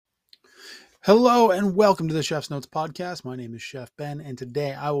Hello and welcome to the Chef's Notes podcast. My name is Chef Ben, and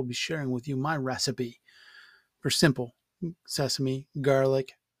today I will be sharing with you my recipe for simple sesame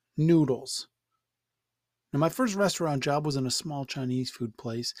garlic noodles. Now, my first restaurant job was in a small Chinese food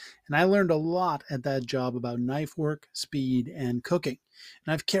place, and I learned a lot at that job about knife work, speed, and cooking.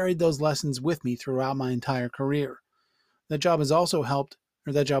 And I've carried those lessons with me throughout my entire career. That job also helped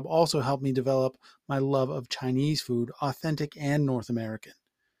me develop my love of Chinese food, authentic and North American.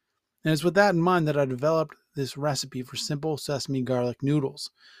 And it's with that in mind that I developed this recipe for simple sesame garlic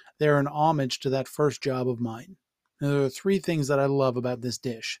noodles. They are an homage to that first job of mine. Now, there are three things that I love about this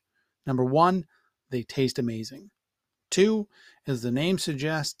dish. Number one, they taste amazing. Two, as the name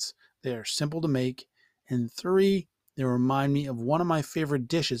suggests, they are simple to make. And three, they remind me of one of my favorite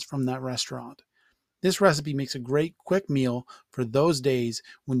dishes from that restaurant. This recipe makes a great quick meal for those days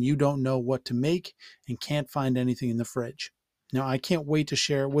when you don't know what to make and can't find anything in the fridge. Now, I can't wait to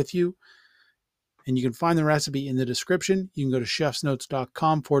share it with you. And you can find the recipe in the description. You can go to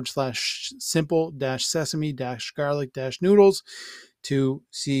chefsnotes.com/simple-sesame-garlic-noodles to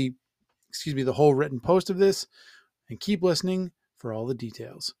see, the whole written post of this, and keep listening for all the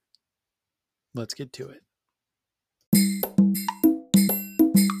details. Let's get to it.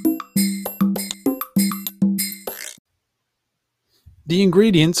 The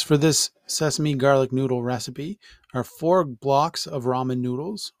ingredients for this sesame garlic noodle recipe are 4 blocks of ramen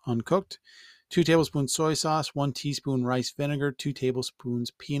noodles, uncooked, 2 tablespoons soy sauce, 1 teaspoon rice vinegar, 2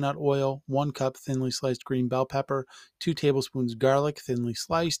 tablespoons peanut oil, 1 cup thinly sliced green bell pepper, 2 tablespoons garlic thinly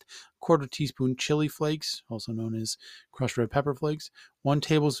sliced, quarter teaspoon chili flakes, also known as crushed red pepper flakes, 1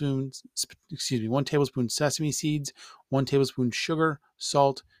 tablespoon sesame seeds, 1 tablespoon sugar,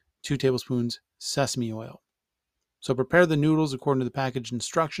 salt, 2 tablespoons sesame oil. So prepare the noodles according to the package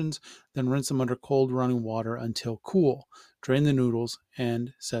instructions, then rinse them under cold running water until cool. Drain the noodles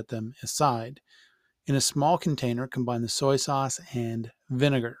and set them aside. In a small container, combine the soy sauce and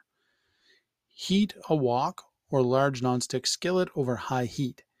vinegar. Heat a wok or large nonstick skillet over high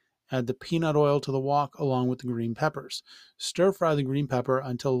heat. Add the peanut oil to the wok along with the green peppers. Stir fry the green pepper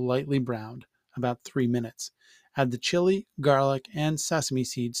until lightly browned, about 3 minutes. Add the chili, garlic, and sesame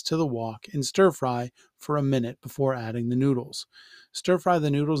seeds to the wok and stir fry for a minute before adding the noodles. Stir fry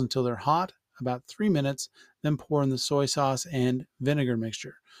the noodles until they're hot, about 3 minutes, then pour in the soy sauce and vinegar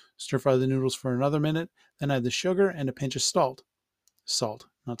mixture. Stir fry the noodles for another minute, then add the sugar and a pinch of salt. Salt.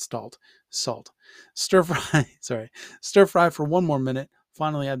 Stir fry for 1 more minute.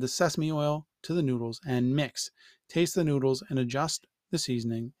 Finally, add the sesame oil to the noodles and mix. Taste the noodles and adjust the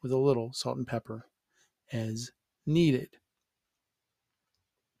seasoning with a little salt and pepper as needed.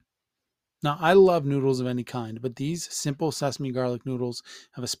 Now, I love noodles of any kind, but these simple sesame garlic noodles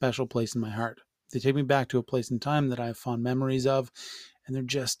have a special place in my heart. They take me back to a place in time that I have fond memories of, and they're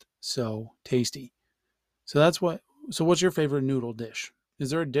just so tasty. So what's your favorite noodle dish?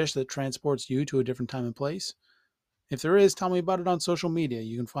 Is there a dish that transports you to a different time and place? If there is, tell me about it on social media.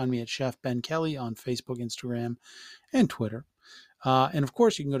 You can find me at Chef Ben Kelly on Facebook, Instagram, and Twitter. And of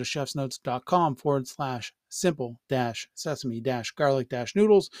course, you can go to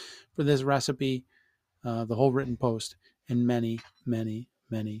chefsnotes.com/simple-sesame-garlic-noodles for this recipe, the whole written post, and many, many,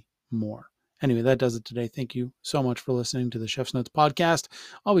 many more. Anyway, that does it today. Thank you so much for listening to the Chef's Notes podcast.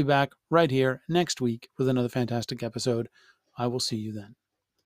 I'll be back right here next week with another fantastic episode. I will see you then.